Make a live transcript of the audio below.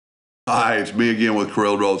Hi, it's me again with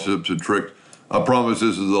Corel Draw Tips and Tricks. I promise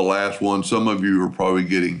this is the last one. Some of you are probably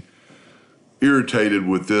getting irritated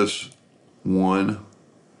with this one,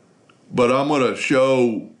 but I'm going to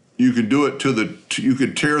show you can do it you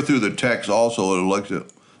can tear through the text also. It looks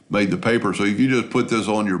it made the paper. So if you just put this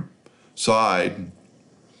on your side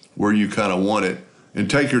where you kind of want it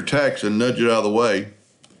and take your text and nudge it out of the way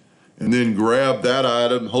and then grab that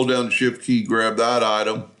item, hold down the shift key, grab that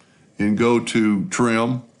item and go to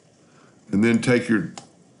trim. And then take your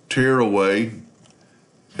tear away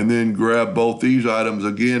and then grab both these items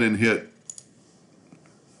again and hit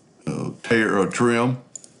tear or trim.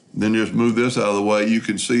 Then just move this out of the way. You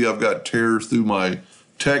can see I've got tears through my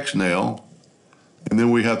text now. And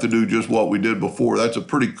then we have to do just what we did before. That's a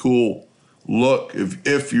pretty cool look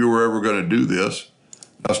if you were ever going to do this.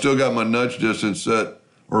 I still got my nudge distance set,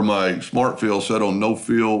 or my smart fill set on no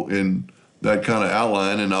fill in that kind of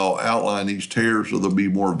outline, and I'll outline these tears so they'll be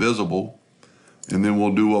more visible. And then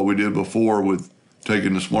we'll do what we did before with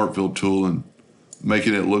taking the smart fill tool and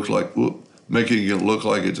making it look like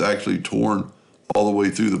it's actually torn all the way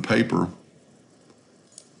through the paper.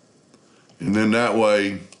 And then that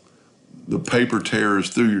way the paper tears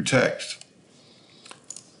through your text.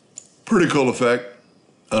 Pretty cool effect.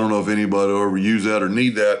 I don't know if anybody will ever use that or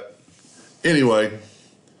need that. Anyway,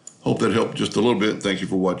 hope that helped just a little bit. Thank you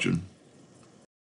for watching.